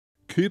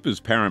Cooper's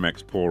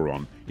Paramax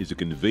Pour-On is a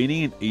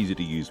convenient,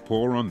 easy-to-use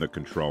pour-on that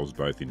controls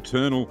both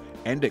internal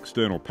and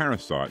external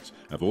parasites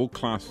of all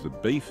classes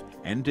of beef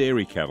and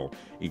dairy cattle,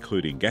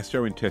 including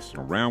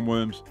gastrointestinal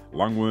roundworms,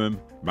 lungworm,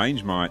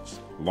 mange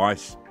mites,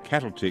 lice,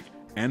 cattle tick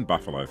and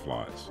buffalo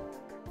flies.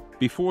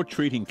 Before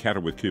treating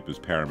cattle with Cooper's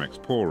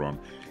Paramax Pour-On,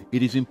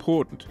 it is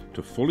important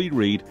to fully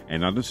read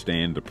and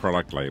understand the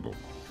product label.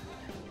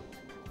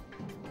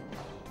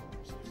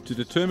 To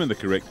determine the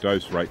correct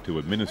dose rate to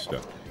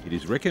administer, it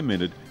is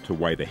recommended to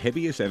weigh the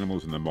heaviest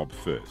animals in the mob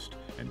first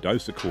and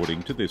dose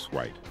according to this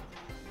weight.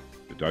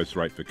 The dose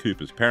rate for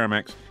Cooper's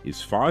Paramax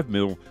is 5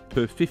 ml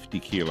per 50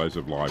 kilos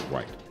of live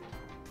weight.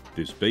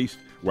 This beast,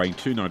 weighing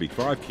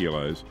 295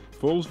 kilos,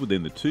 falls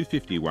within the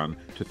 251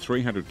 to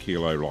 300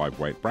 kilo live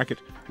weight bracket,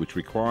 which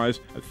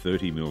requires a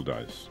 30 ml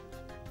dose.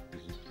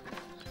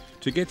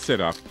 To get set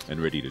up and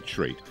ready to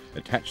treat,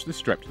 attach the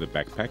strap to the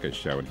backpack as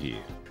shown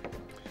here.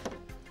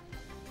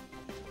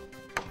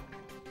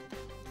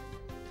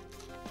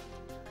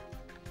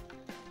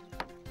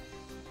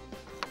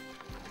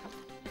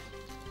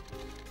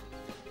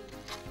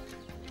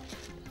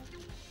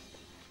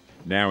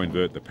 Now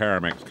invert the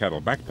Paramax cattle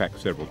backpack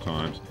several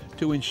times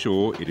to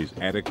ensure it is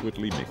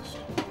adequately mixed.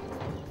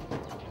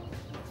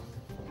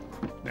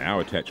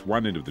 Now attach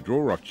one end of the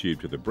draw-off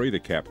tube to the breather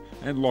cap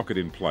and lock it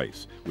in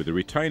place with a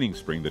retaining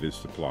spring that is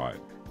supplied.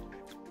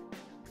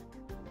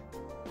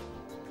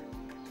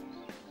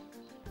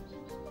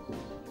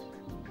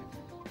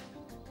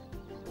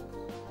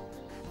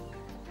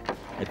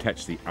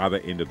 Attach the other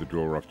end of the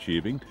draw-off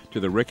tubing to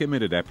the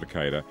recommended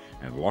applicator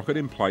and lock it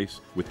in place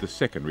with the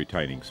second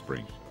retaining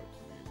spring.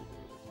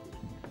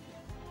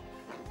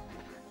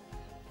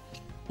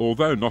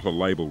 Although not a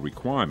label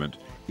requirement,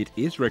 it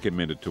is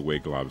recommended to wear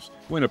gloves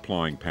when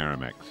applying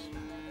Paramax.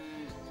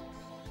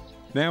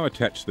 Now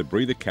attach the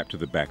breather cap to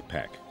the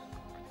backpack.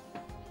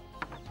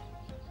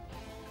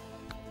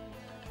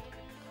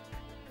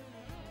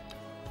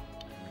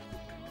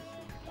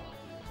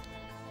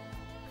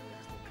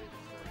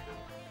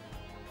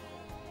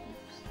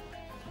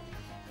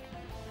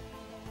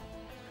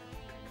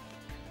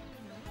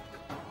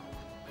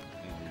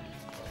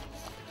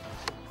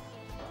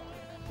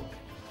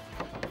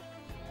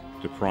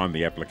 To prime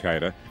the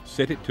applicator,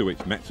 set it to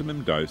its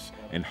maximum dose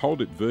and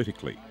hold it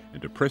vertically,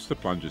 and depress the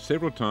plunger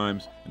several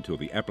times until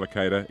the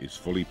applicator is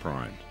fully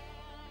primed.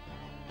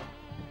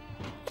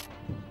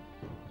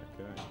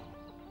 Okay.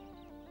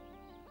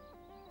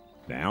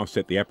 Now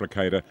set the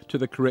applicator to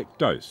the correct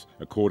dose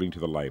according to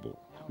the label,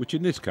 which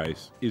in this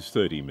case is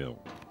 30 ml.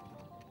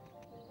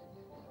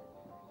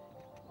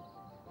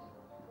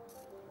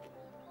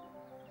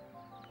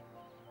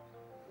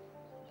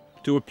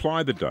 To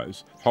apply the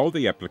dose, hold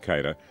the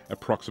applicator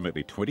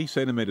approximately 20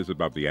 centimeters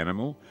above the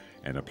animal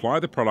and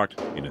apply the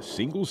product in a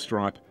single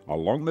stripe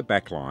along the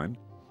back line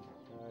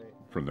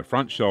from the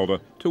front shoulder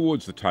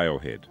towards the tail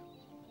head.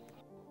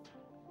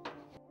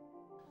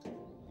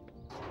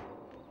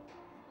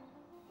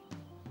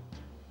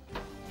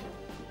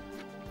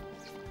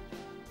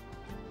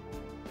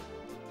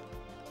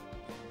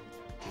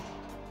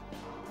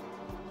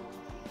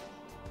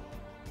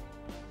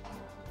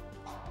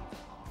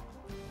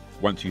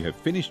 Once you have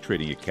finished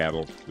treating your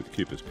cattle with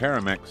Cooper's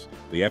Paramax,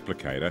 the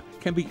applicator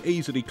can be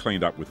easily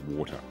cleaned up with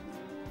water.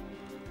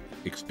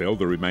 Expel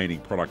the remaining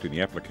product in the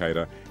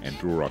applicator and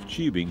draw off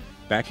tubing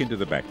back into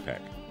the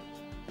backpack.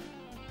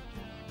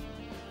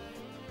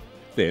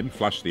 Then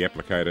flush the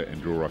applicator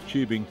and draw off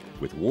tubing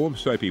with warm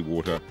soapy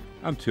water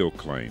until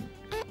clean.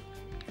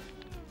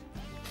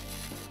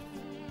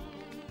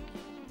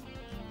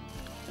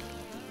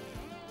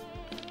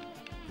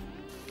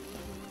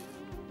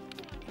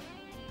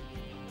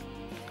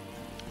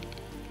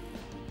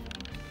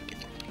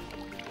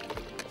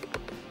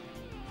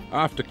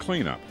 After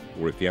cleanup,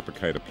 or if the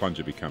applicator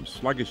plunger becomes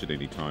sluggish at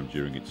any time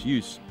during its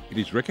use, it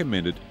is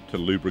recommended to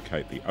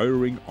lubricate the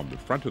O-ring on the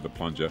front of the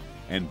plunger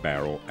and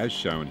barrel as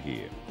shown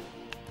here.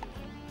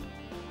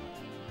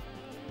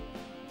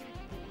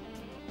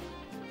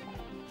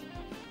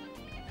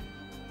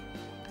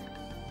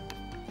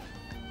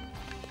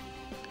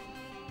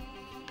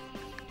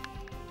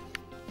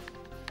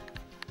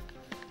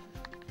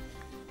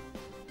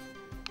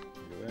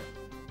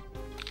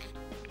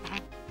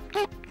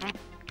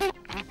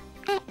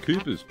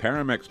 Cooper's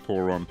Paramax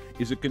Pour-On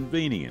is a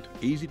convenient,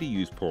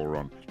 easy-to-use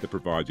pour-on that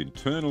provides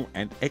internal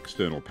and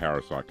external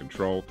parasite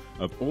control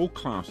of all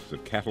classes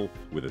of cattle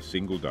with a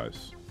single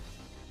dose.